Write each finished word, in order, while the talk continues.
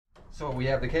So we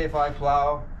have the KFI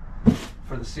Plow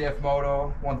for the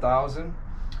CFMoto 1000.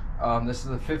 This is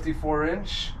a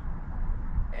 54-inch,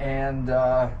 and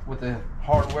with the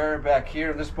hardware back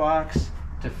here in this box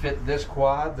to fit this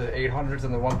quad, the 800s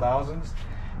and the 1000s.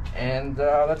 And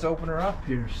let's open her up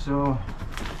here. So,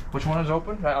 which one is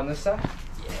open? Right on this side?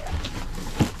 Yeah.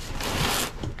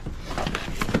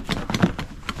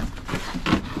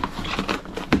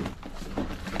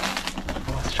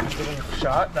 Let's try to get in a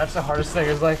shot. That's the hardest thing.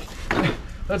 Is like,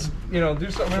 let's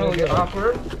do something really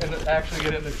awkward and actually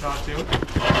get in the shot too.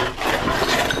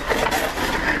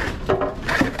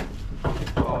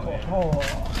 Oh,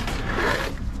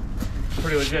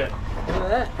 pretty legit. Look at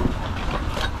that.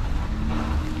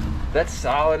 That's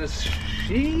solid as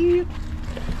shit.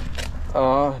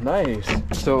 Nice.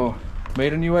 So,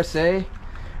 made in USA.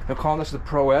 They're calling this the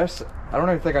Pro S. I don't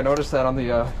even think I noticed that on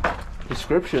the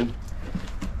description.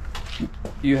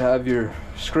 You have your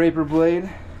scraper blade.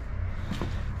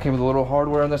 Came with a little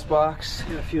hardware in this box.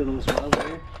 Got a few of those welds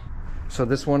here. So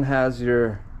this one has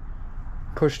your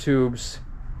push tubes,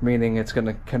 meaning it's going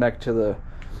to connect to the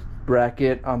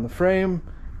bracket on the frame,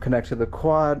 connect to the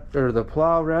quad, or the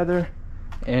plow rather,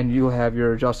 and you'll have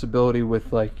your adjustability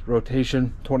with like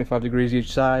rotation, 25 degrees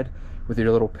each side with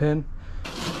your little pin.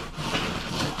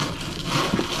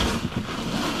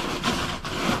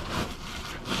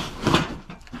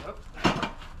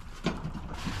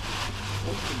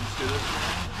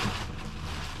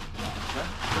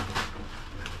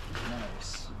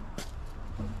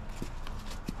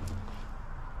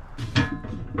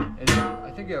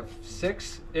 I think you have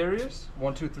 6 areas.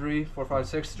 1, 2, 3, 4, 5,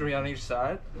 6, 3 on each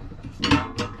side.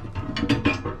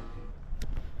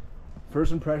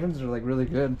 First impressions are like really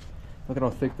good. Look at how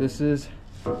thick this is.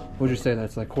 What would you say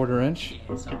that's like 1/4 inch?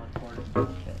 Yeah, solid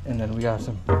quarter. And then we got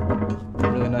some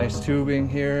really nice tubing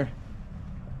here.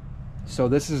 So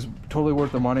this is totally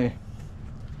worth the money.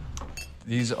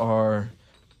 These are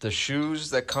the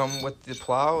shoes that come with the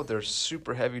plow. They're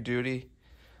super heavy duty.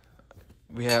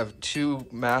 We have 2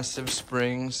 massive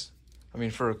springs. I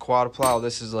mean, for a quad plow,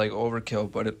 this is like overkill,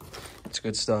 but it's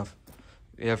good stuff.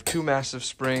 We have 2 massive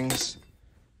springs,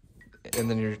 and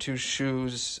then your 2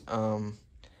 shoes.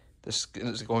 This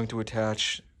is going to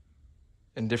attach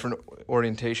in different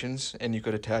orientations, and you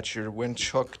could attach your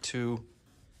winch hook to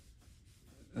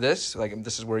this. Like,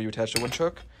 this is where you attach the winch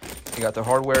hook. You got the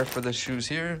hardware for the shoes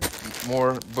here.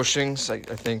 More bushings, I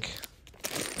think.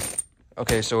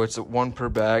 Okay, so it's 1 per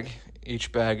bag.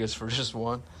 Each bag is for just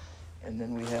 1. And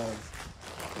then we have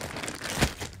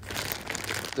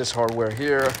this hardware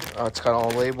here. It's got all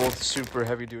labeled, super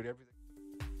heavy duty, everything.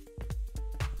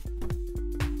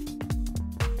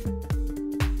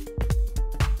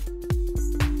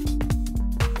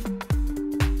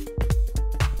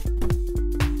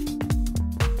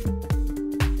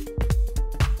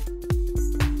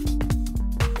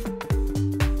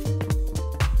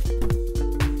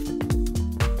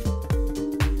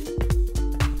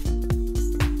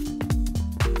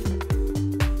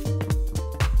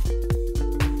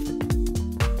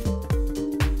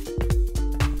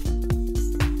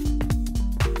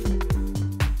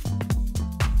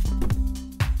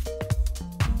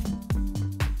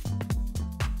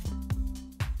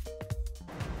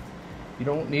 You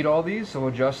don't need all these, so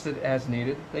adjust it as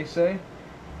needed, they say.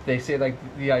 They say like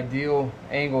the ideal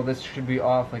angle, this should be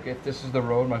off. Like if this is the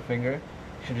road, my finger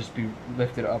should just be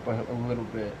lifted up a little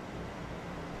bit.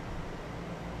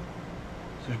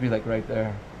 So it should be like right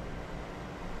there.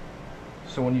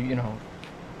 So when you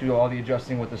do all the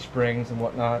adjusting with the springs and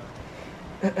whatnot.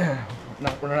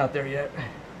 We're not there yet.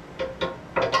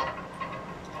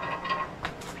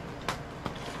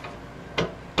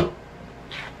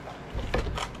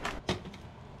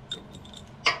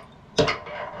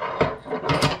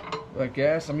 Like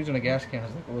gas, I'm using a gas can as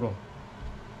like a little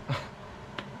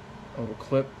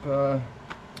clip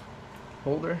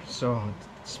holder, so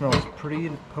it smells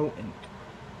pretty potent.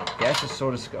 Gas is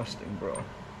so disgusting, bro.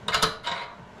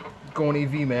 Going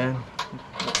EV, man.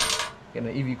 Getting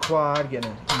an EV quad,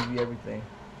 getting an EV everything.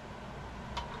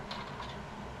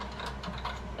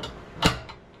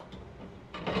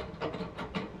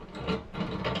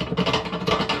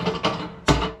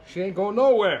 She ain't going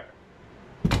nowhere.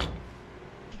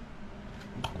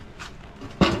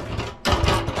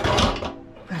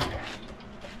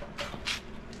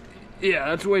 Yeah,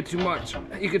 that's way too much.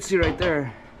 You can see right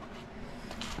there.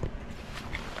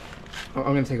 I'm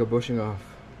gonna take a bushing off.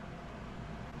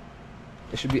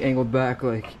 It should be angled back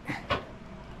like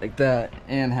that,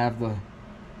 and have the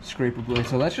scraper blade.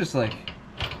 So that's just like,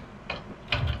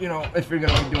 if you're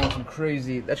gonna be doing some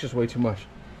crazy, that's just way too much.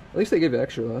 At least they give you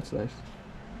extra though, that's nice.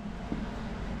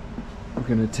 I'm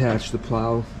gonna attach the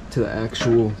plow to the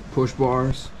actual push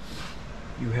bars,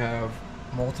 you have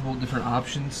multiple different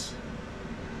options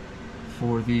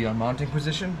for the mounting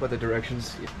position, but the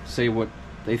directions say what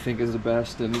they think is the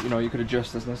best, and you know, you could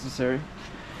adjust as necessary.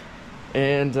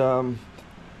 And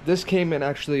this came in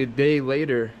actually a day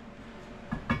later,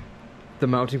 the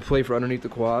mounting plate for underneath the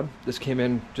quad. This came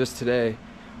in just today,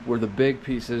 where the big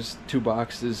pieces, 2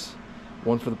 boxes,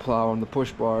 one for the plow and the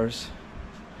push bars,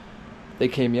 they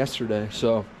came yesterday.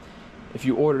 So if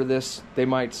you order this, they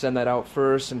might send that out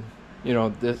first, and you know,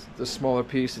 the smaller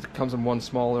piece, it comes in one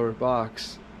smaller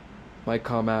box, might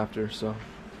come after. So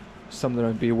something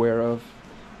I'd be aware of.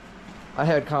 I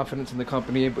had confidence in the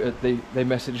company, but they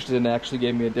messaged and actually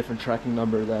gave me a different tracking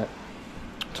number that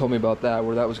told me about that,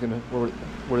 where that was gonna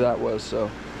where that was.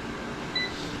 So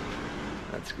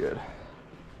that's good.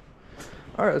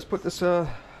 All right, let's put this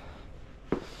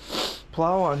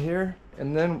plow on here,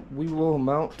 and then we will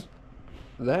mount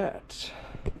that.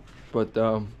 But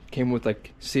came with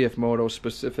like CFMoto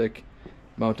specific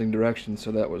mounting directions,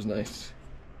 so that was nice.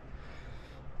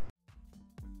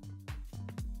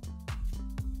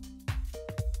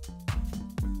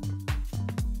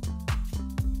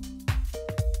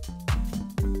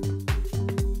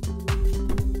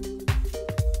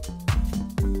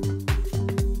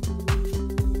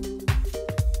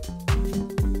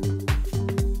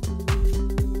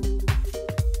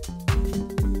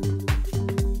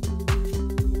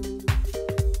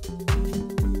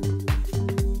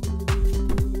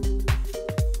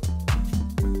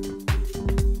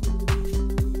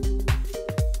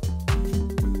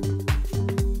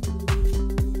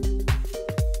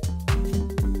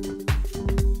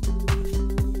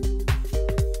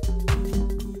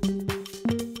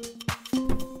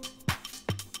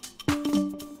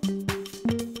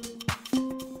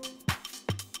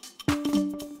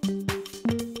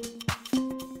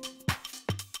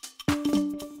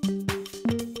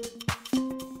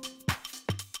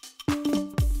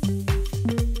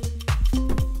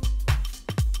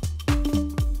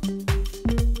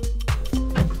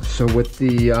 So with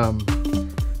the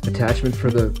attachment for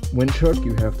the winch hook,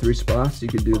 you have 3 spots. You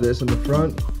could do this in the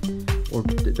front or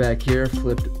back here,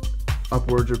 flipped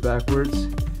upwards or backwards.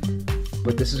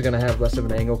 But this is gonna have less of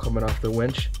an angle coming off the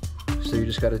winch. So you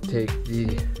just gotta take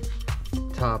the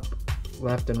top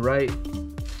left and right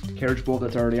carriage bolt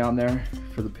that's already on there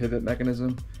for the pivot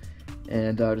mechanism,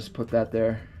 and just put that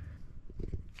there.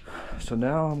 So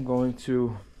now I'm going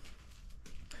to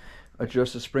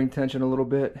adjust the spring tension a little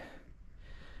bit,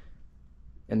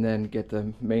 and then get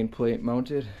the main plate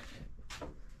mounted.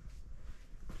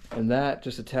 And that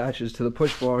just attaches to the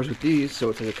push bars with these, so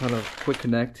it's like a kind of quick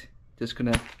connect,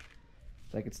 disconnect,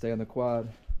 that could stay on the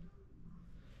quad.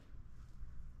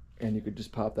 And you could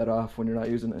just pop that off when you're not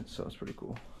using it, so it's pretty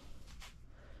cool.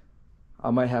 I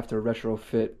might have to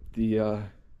retrofit the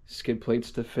skid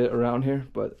plates to fit around here,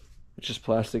 but it's just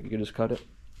plastic, you can just cut it.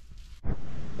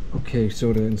 Okay,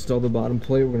 so to install the bottom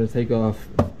plate, we're gonna take off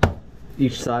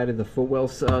each side of the footwell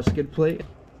skid plate.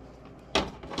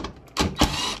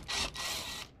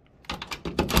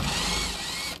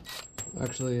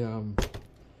 Actually,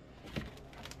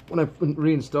 when I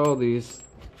reinstalled these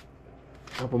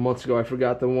a couple months ago, I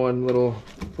forgot the one little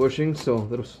bushing, so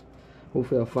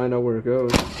hopefully I'll find out where it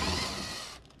goes.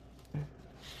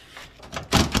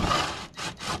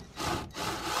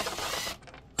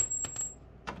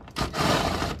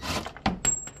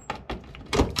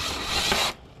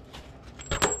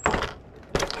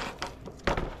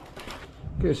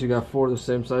 Okay, so you got 4 of the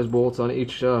same size bolts on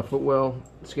each footwell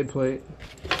skid plate.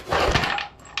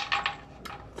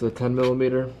 It's a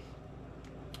 10mm.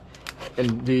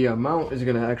 And the mount is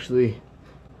going to actually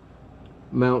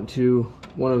mount to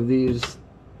one of these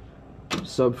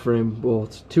subframe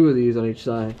bolts. 2 of these on each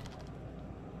side.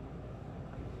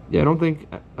 Yeah, I don't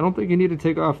think you need to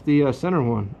take off the center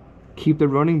one. Keep the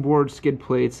running board skid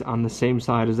plates on the same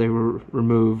side as they were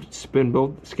removed. Spin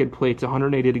both skid plates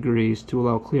 180 degrees to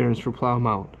allow clearance for plow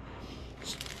mount.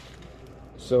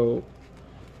 So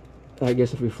I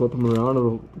guess if we flip them around,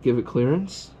 it'll give it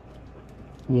clearance.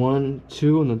 1,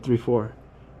 2, and then 3, 4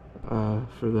 for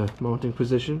the mounting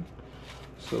position.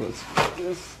 So let's get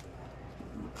this.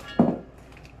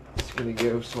 It's gonna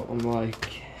give something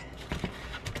like,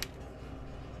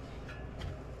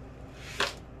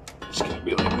 it's gonna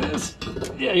be like this.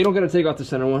 Yeah, you don't gotta take off the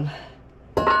center one.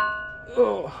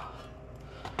 Oh,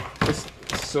 it's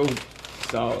so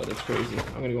solid, it's crazy.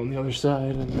 I'm gonna go on the other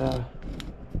side and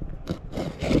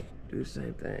do the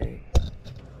same thing.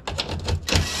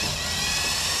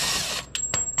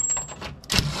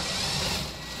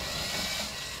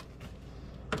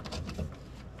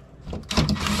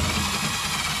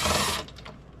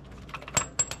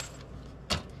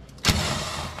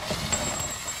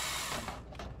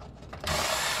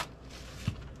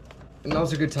 And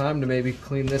now's a good time to maybe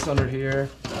clean this under here,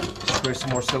 spray some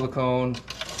more silicone,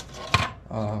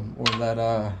 or that,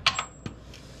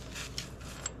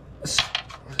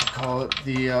 what do they call it?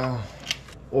 The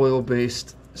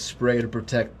oil-based spray to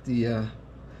protect the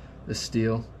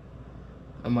steel.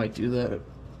 I might do that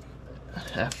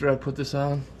after I put this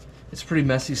on. It's pretty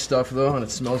messy stuff though, and it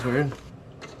smells weird.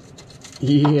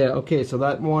 Yeah, okay, so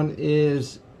that one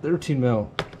is 13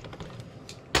 mil.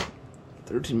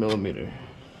 13 millimeter.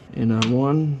 And on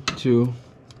 1, 2,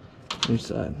 each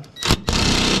side.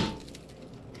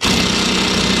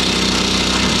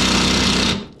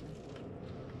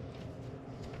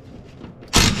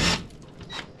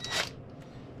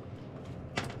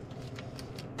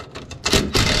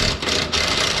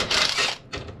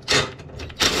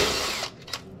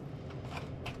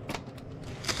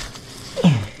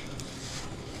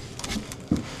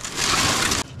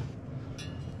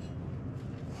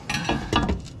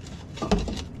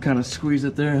 Kind of squeeze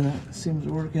it there, and that seems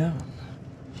to work out.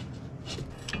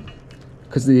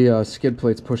 Because the skid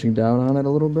plate's pushing down on it a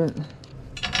little bit.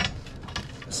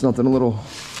 It's nothing a little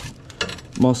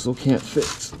muscle can't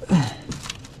fix.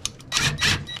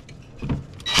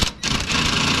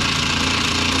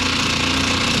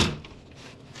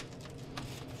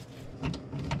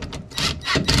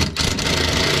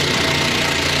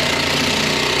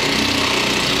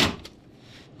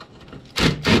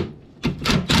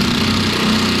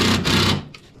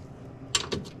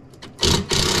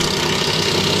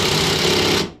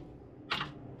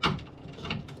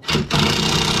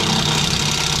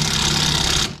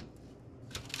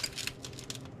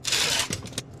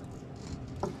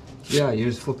 Yeah, you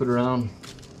just flip it around.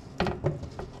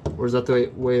 Or is that the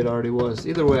way it already was?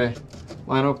 Either way,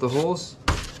 line up the holes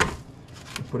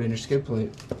and put in your skid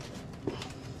plate.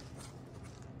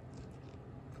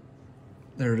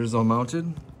 There it is, all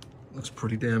mounted. Looks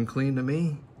pretty damn clean to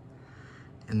me.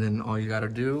 And then all you gotta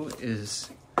do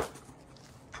is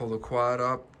pull the quad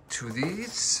up to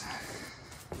these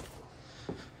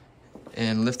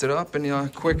and lift it up, and you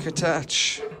quick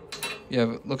attach.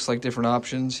 Yeah, it looks like different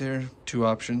options here, 2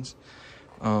 options.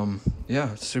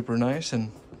 Yeah, it's super nice,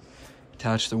 and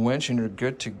attach the winch and you're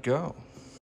good to go.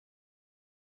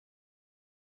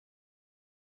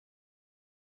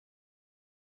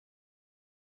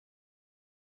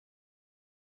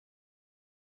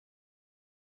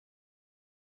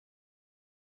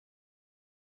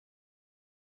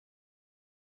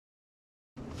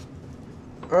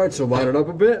 All right, so line it up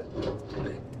a bit,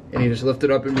 and you just lift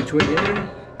it up in between here.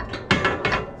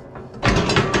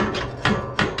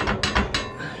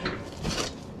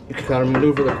 You can kind of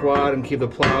maneuver the quad and keep the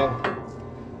plow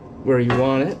where you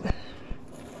want it.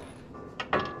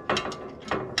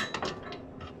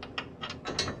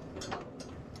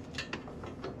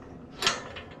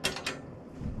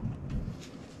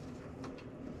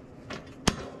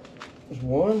 There's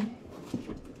 1.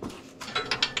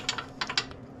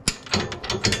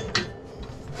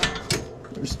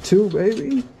 There's 2,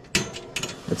 baby.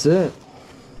 That's it.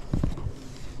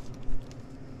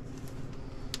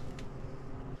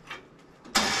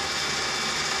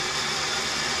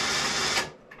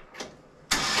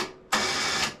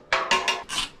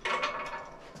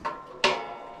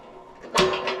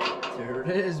 There it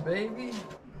is, baby.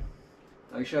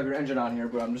 Now you should have your engine on here,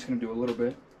 but I'm just gonna do a little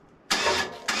bit.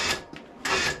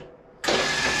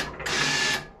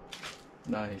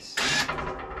 Nice.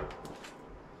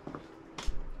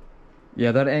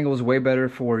 Yeah, that angle is way better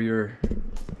for your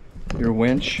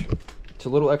winch. It's a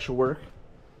little extra work,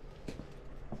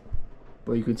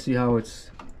 but you can see how it's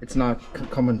not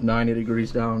coming 90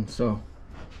 degrees down, so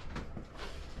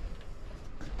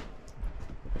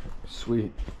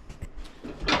sweet.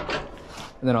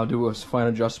 And then I'll do a fine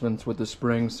adjustments with the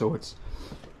spring so it's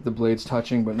the blade's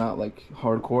touching but not like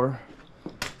hardcore.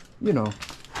 You know,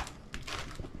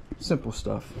 simple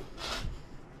stuff.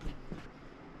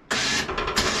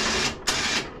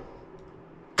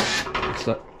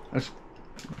 I'm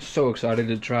so excited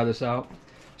to try this out.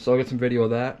 So I'll get some video of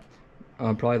that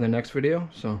probably in the next video.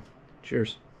 So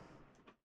cheers.